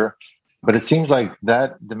this year. But it seems like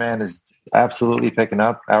that demand is absolutely picking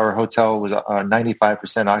up. Our hotel was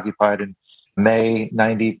 95% occupied in May,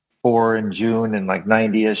 94 in June, and like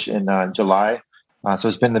 90-ish in July. So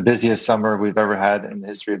it's been the busiest summer we've ever had in the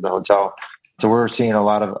history of the hotel. So we're seeing a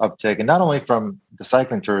lot of uptick, and not only from the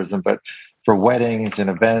cycling tourism, but for weddings and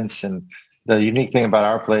events. And the unique thing about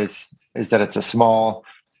our place is that it's a small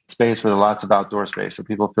space with lots of outdoor space, so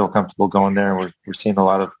people feel comfortable going there. And we're seeing a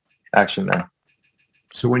lot of action there.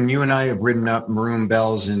 So when you and I have ridden up Maroon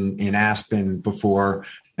Bells in Aspen before,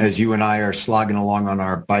 as you and I are slogging along on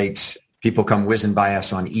our bikes, people come whizzing by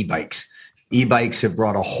us on e-bikes. E-bikes have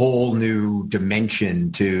brought a whole new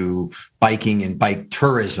dimension to biking and bike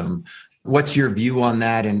tourism. What's your view on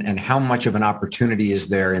that, and how much of an opportunity is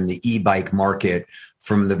there in the e-bike market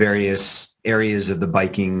from the various areas of the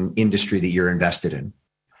biking industry that you're invested in?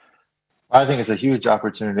 I think it's a huge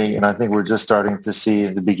opportunity, and I think we're just starting to see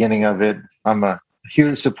the beginning of it. I'm a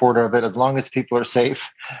huge supporter of it as long as people are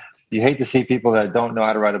safe. You hate to see people that don't know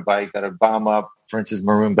how to ride a bike, that are bomb up, for instance,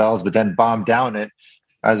 Maroon Bells, but then bomb down it.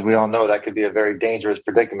 As we all know, that could be a very dangerous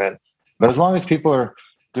predicament. But as long as people are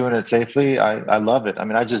doing it safely, I love it. I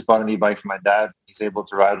mean, I just bought an e-bike for my dad. He's able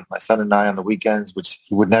to ride with my son and I on the weekends, which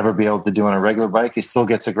he would never be able to do on a regular bike. He still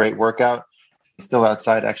gets a great workout. He's still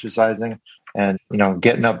outside exercising and,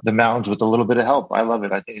 getting up the mountains with a little bit of help. I love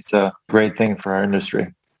it. I think it's a great thing for our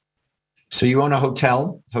industry. So you own a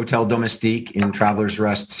Hotel Domestique in Travelers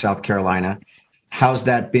Rest, South Carolina. How's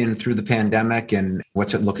that been through the pandemic, and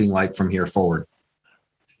what's it looking like from here forward?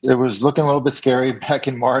 It was looking a little bit scary back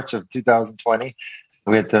in March of 2020.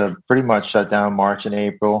 We had to pretty much shut down March and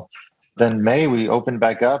April. Then May, we opened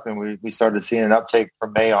back up, and we started seeing an uptake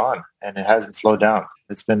from May on, and it hasn't slowed down.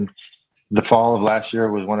 It's been the fall of last year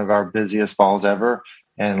was one of our busiest falls ever.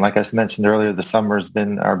 And like I mentioned earlier, the summer has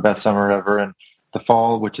been our best summer ever. And the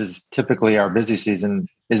fall, which is typically our busy season,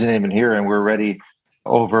 isn't even here, and we're already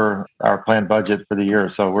over our planned budget for the year.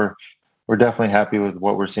 So we're definitely happy with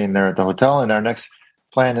what we're seeing there at the hotel. And our next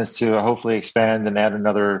plan is to hopefully expand and add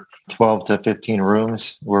another 12 to 15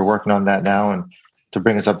 rooms. We're working on that now, and to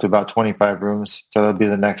bring us up to about 25 rooms. So that'll be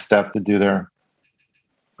the next step to do there.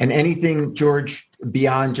 And anything, George,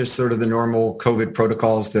 beyond just sort of the normal COVID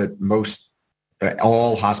protocols that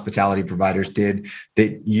all hospitality providers did,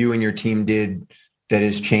 that you and your team did, that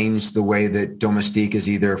has changed the way that Domestique is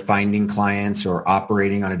either finding clients or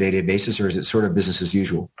operating on a day-to-day basis, or is it sort of business as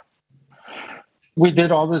usual? We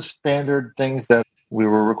did all the standard things that we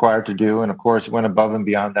were required to do, and of course went above and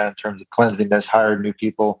beyond that in terms of cleanliness, hired new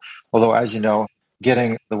people. Although, as you know,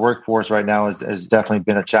 getting the workforce right now has definitely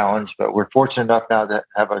been a challenge, but we're fortunate enough now to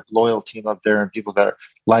have a loyal team up there and people that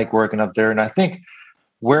like working up there. And I think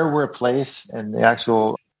where we're placed and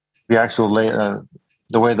the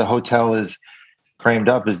way the hotel is framed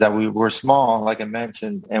up is that we're small, like I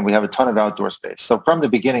mentioned, and we have a ton of outdoor space. So from the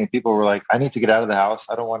beginning, people were like, I need to get out of the house.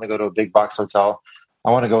 I don't want to go to a big box hotel.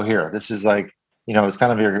 I want to go here. This is like, it's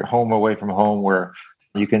kind of your home away from home, where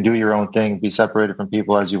you can do your own thing, be separated from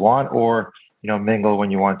people as you want, or mingle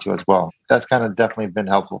when you want to as well. That's kind of definitely been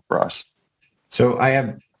helpful for us. So I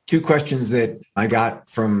have two questions that I got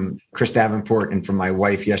from Chris Davenport and from my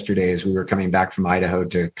wife yesterday as we were coming back from Idaho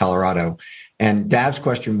to Colorado. And Dav's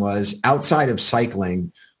question was, outside of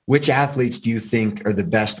cycling, which athletes do you think are the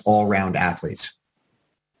best all-round athletes?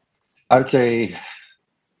 I would say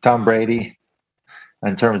Tom Brady,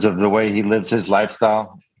 in terms of the way he lives his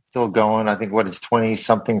lifestyle. Still going. I think his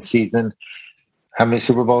 20-something season. How many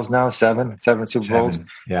Super Bowls now? Seven Super Bowls.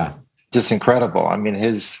 Yeah. Just incredible. I mean,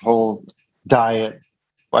 his whole diet.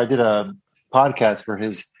 I did a podcast for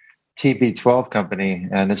his TB12 company,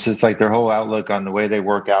 and it's just like their whole outlook on the way they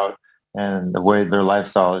work out and the way their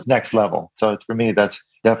lifestyle is next level. So for me, that's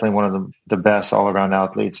definitely one of the best all-around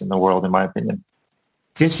athletes in the world, in my opinion.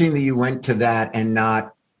 It's interesting that you went to that and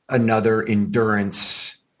not another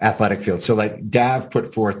endurance athletic field. So like Dav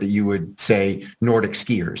put forth that you would say Nordic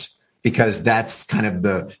skiers, because that's kind of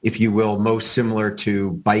the, if you will, most similar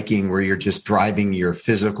to biking, where you're just driving your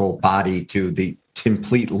physical body to the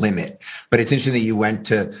complete limit. But it's interesting that you went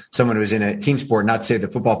to someone who's in a team sport, not to say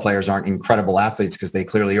that football players aren't incredible athletes, because they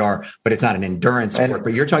clearly are, but it's not an endurance sport.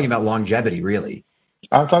 But you're talking about longevity, really.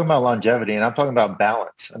 I'm talking about longevity, and I'm talking about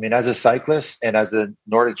balance. I mean, as a cyclist and as a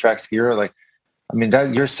Nordic track skier,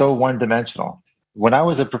 you're so one-dimensional. When I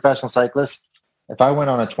was a professional cyclist, if I went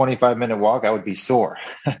on a 25-minute walk, I would be sore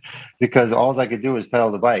because all I could do is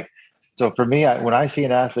pedal the bike. So for me, when I see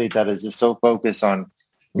an athlete that is just so focused on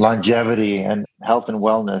longevity and health and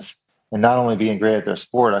wellness, and not only being great at their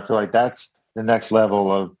sport, I feel like that's the next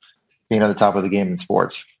level of being at the top of the game in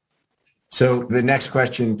sports. So the next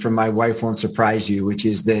question from my wife won't surprise you, which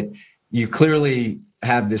is that you clearly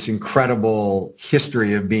have this incredible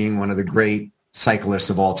history of being one of the great cyclists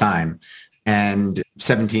of all time, and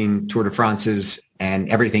 17 Tour de France's and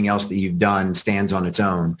everything else that you've done stands on its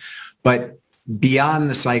own. But beyond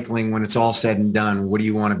the cycling, when it's all said and done, what do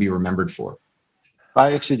you want to be remembered for?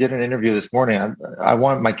 I actually did an interview this morning. I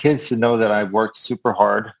want my kids to know that I worked super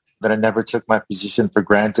hard, that I never took my position for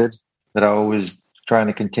granted, that I always trying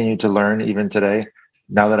to continue to learn even today,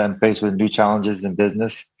 now that I'm faced with new challenges in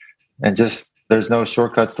business. And just there's no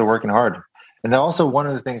shortcuts to working hard. And then also one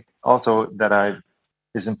of the things also that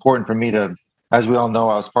is important for me to, as we all know,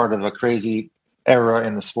 I was part of a crazy era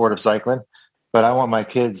in the sport of cycling, but I want my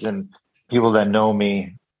kids and people that know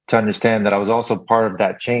me to understand that I was also part of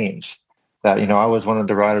that change. That, I was one of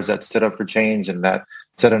the riders that stood up for change and that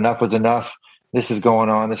said enough was enough. This is going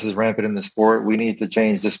on. This is rampant in the sport. We need to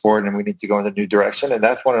change the sport and we need to go in a new direction. And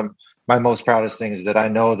that's one of my most proudest things, that I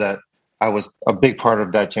know that I was a big part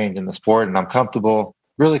of that change in the sport. And I'm comfortable,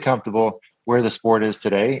 really comfortable where the sport is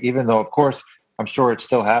today, even though, of course, I'm sure it's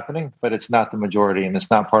still happening, but it's not the majority and it's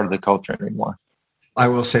not part of the culture anymore. I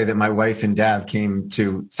will say that my wife and Dav came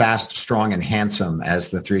to fast, strong, and handsome as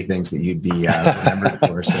the three things that you'd be remembered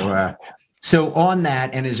for. So on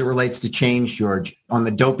that, and as it relates to change, George, on the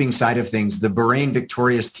doping side of things, the Bahrain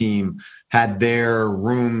Victorious team had their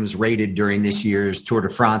rooms raided during this year's Tour de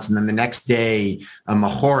France. And then the next day,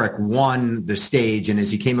 Mohoric won the stage. And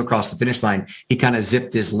as he came across the finish line, he kind of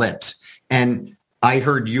zipped his lips. And I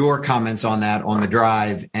heard your comments on that on the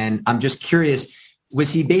drive. And I'm just curious,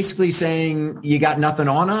 was he basically saying, you got nothing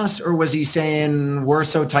on us? Or was he saying, we're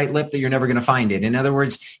so tight-lipped that you're never going to find it? In other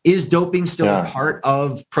words, is doping still a part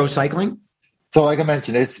of pro cycling? So like I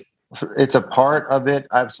mentioned, it's a part of it,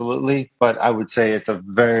 absolutely. But I would say it's a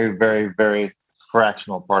very, very, very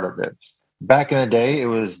fractional part of it. Back in the day, it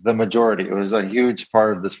was the majority. It was a huge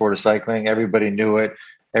part of the sport of cycling. Everybody knew it.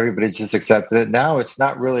 Everybody just accepted it. Now it's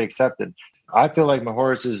not really accepted. I feel like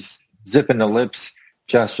Mohoric's zipping the lips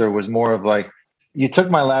gesture was more of like, you took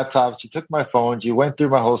my laptops, you took my phones, you went through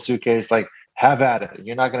my whole suitcase, like, have at it.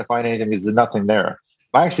 You're not going to find anything because there's nothing there.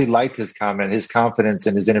 I actually liked his comment, his confidence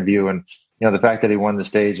in his interview, and the fact that he won the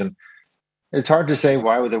stage. And it's hard to say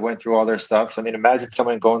why they went through all their stuff. So, I mean, imagine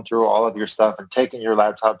someone going through all of your stuff and taking your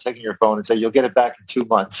laptop, taking your phone and say, you'll get it back in 2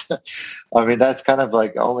 months. I mean, that's kind of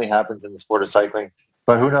like only happens in the sport of cycling.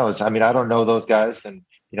 But who knows? I mean, I don't know those guys. And,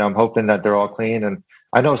 I'm hoping that they're all clean. And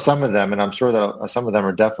I know some of them, and I'm sure that some of them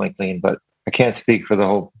are definitely clean, but I can't speak for the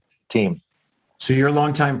whole team. So your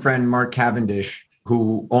longtime friend, Mark Cavendish,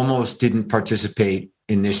 who almost didn't participate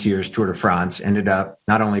in this year's Tour de France, ended up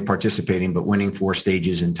not only participating, but winning 4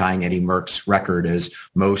 stages and tying Eddie Merckx record as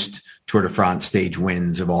most Tour de France stage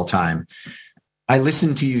wins of all time. I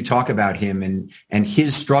listened to you talk about him and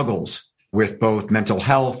his struggles with both mental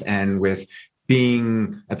health and with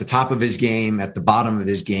being at the top of his game, at the bottom of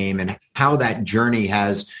his game, and how that journey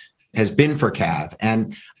has been for Cav.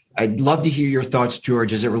 And I'd love to hear your thoughts,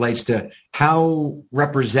 George, as it relates to how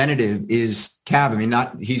representative is Cav. I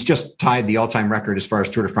mean, he's just tied the all-time record as far as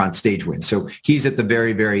Tour de France stage wins. So he's at the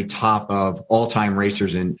very, very top of all-time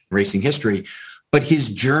racers in racing history. But his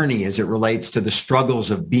journey as it relates to the struggles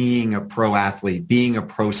of being a pro athlete, being a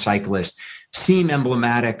pro cyclist, seem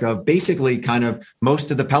emblematic of basically kind of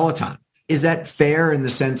most of the peloton. Is that fair in the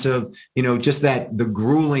sense of, just that the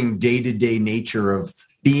grueling day-to-day nature of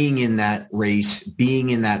being in that race,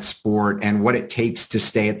 being in that sport, and what it takes to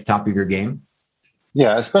stay at the top of your game?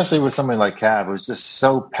 Yeah, especially with somebody like Cav, who's just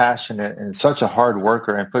so passionate and such a hard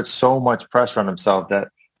worker and puts so much pressure on himself that,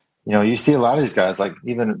 you see a lot of these guys, like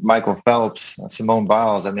even Michael Phelps, Simone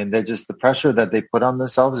Biles. I mean, they're just, the pressure that they put on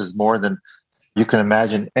themselves is more than you can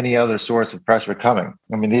imagine any other source of pressure coming.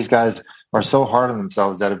 I mean, these guys are so hard on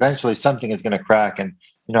themselves that eventually something is going to crack. And,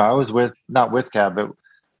 I was not with Cav, but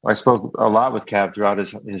I spoke a lot with Cav throughout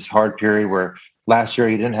his hard period where last year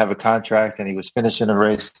he didn't have a contract and he was finishing a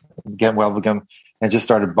race again, Wevelgem, and just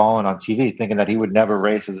started balling on TV, thinking that he would never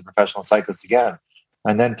race as a professional cyclist again.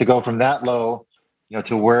 And then to go from that low,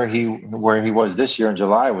 to where he was this year in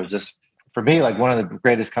July was just, for me, like one of the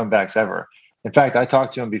greatest comebacks ever. In fact, I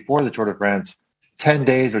talked to him before the Tour de France, 10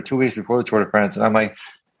 days or 2 weeks before the Tour de France, and I'm like,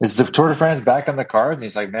 is the Tour de France back on the cards? And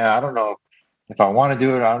he's like, man, I don't know if I want to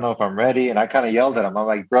do it. I don't know if I'm ready. And I kind of yelled at him. I'm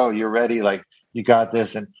like, bro, you're ready. Like, you got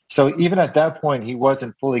this. And so even at that point, he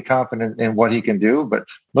wasn't fully confident in what he can do. But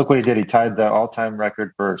look what he did. He tied the all-time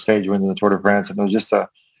record for stage wins in the Tour de France. And it was just a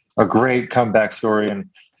great comeback story. And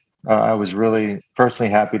I was really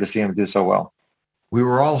personally happy to see him do so well. We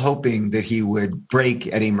were all hoping that he would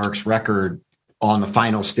break Eddie Merckx' record on the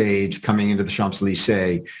final stage coming into the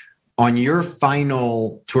Champs-Élysées. On your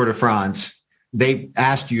final Tour de France, they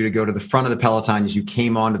asked you to go to the front of the peloton as you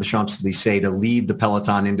came onto the Champs-Élysées to lead the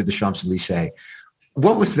peloton into the Champs-Élysées.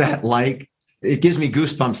 What was that like? It gives me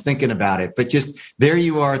goosebumps thinking about it, but just there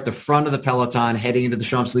you are at the front of the peloton heading into the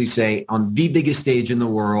Champs-Élysées on the biggest stage in the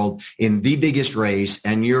world in the biggest race,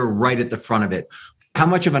 and you're right at the front of it. How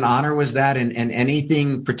much of an honor was that, and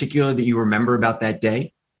anything particular that you remember about that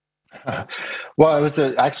day? Well, it was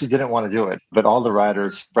I actually didn't want to do it, but all the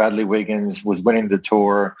riders, Bradley Wiggins was winning the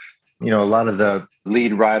Tour. A lot of the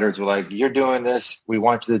lead riders were like, "You're doing this. We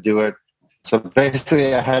want you to do it." So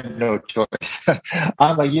basically, I had no choice.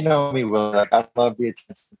 I'm like, you know me, Will. Like, I love the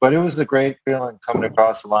attention, but it was a great feeling coming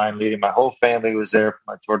across the line, leading. My whole family was there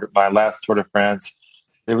for my last Tour de France.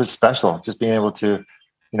 It was special, just being able to,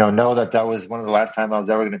 know that was one of the last time I was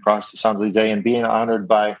ever going to cross the Champs-Élysées and being honored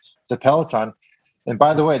by the peloton. And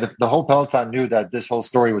by the way, the whole peloton knew that this whole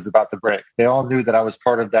story was about to break. They all knew that I was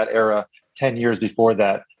part of that era 10 years before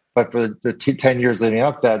that. But for the 10 years leading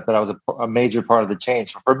up that I was a major part of the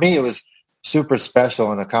change. So for me, it was super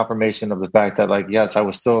special and a confirmation of the fact that, yes, I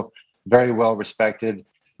was still very well respected.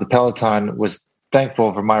 The peloton was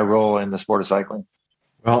thankful for my role in the sport of cycling.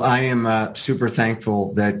 Well, I am super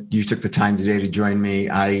thankful that you took the time today to join me.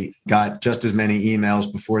 I got just as many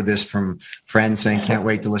emails before this from friends saying, can't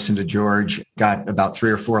wait to listen to George. Got about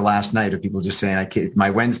 3 or 4 last night of people just saying, my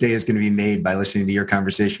Wednesday is going to be made by listening to your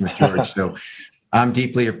conversation with George. So I'm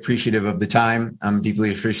deeply appreciative of the time. I'm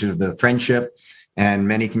deeply appreciative of the friendship. And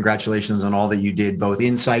many congratulations on all that you did, both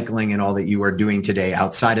in cycling and all that you are doing today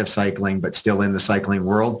outside of cycling, but still in the cycling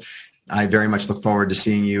world. I very much look forward to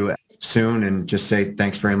seeing you soon and just say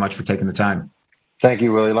thanks very much for taking the time. Thank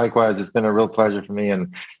you, Willie. Likewise, it's been a real pleasure for me,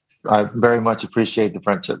 and I very much appreciate the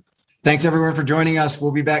friendship. Thanks, everyone, for joining us.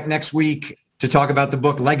 We'll be back next week to talk about the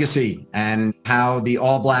book Legacy and how the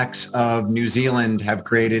All Blacks of New Zealand have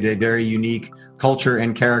created a very unique culture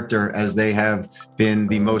and character as they have been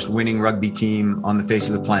the most winning rugby team on the face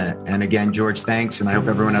of the planet. And again, George, thanks, and I hope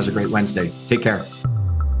everyone has a great Wednesday. Take care.